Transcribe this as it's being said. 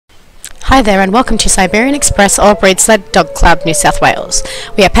Hi there and welcome to Siberian Express All-Breed Sled Dog Club, New South Wales.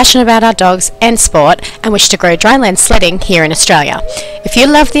 We are passionate about our dogs and sport and wish to grow dryland sledding here in Australia. If you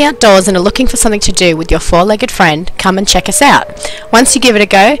love the outdoors and are looking for something to do with your four-legged friend, come and check us out. Once you give it a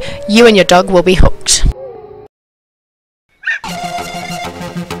go, you and your dog will be hooked.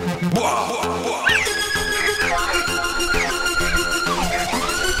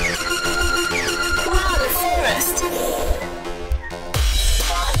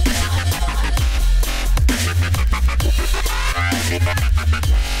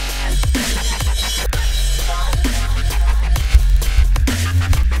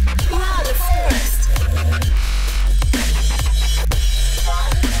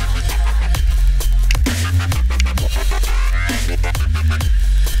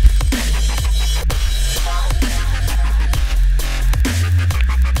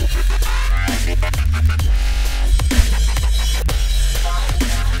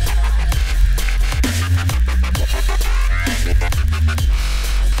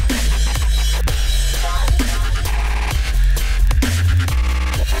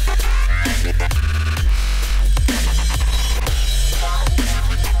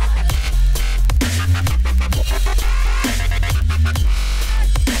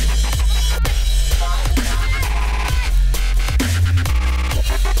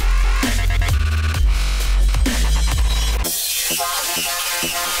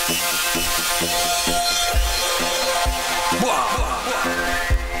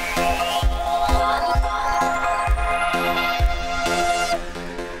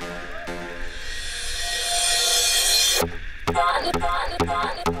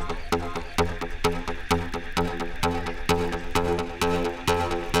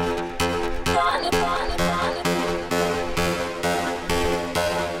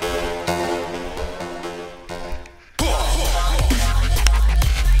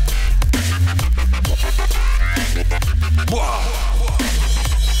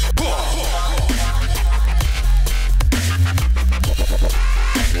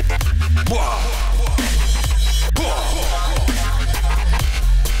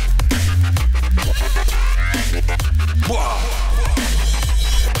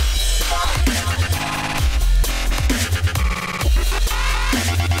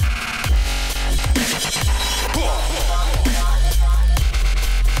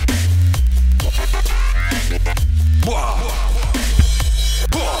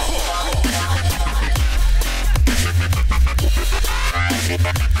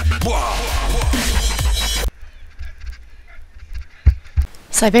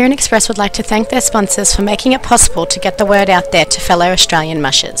 Siberian Express would like to thank their sponsors for making it possible to get the word out there to fellow Australian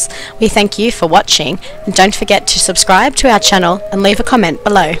mushers. We thank you for watching and don't forget to subscribe to our channel and leave a comment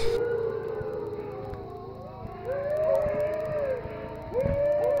below.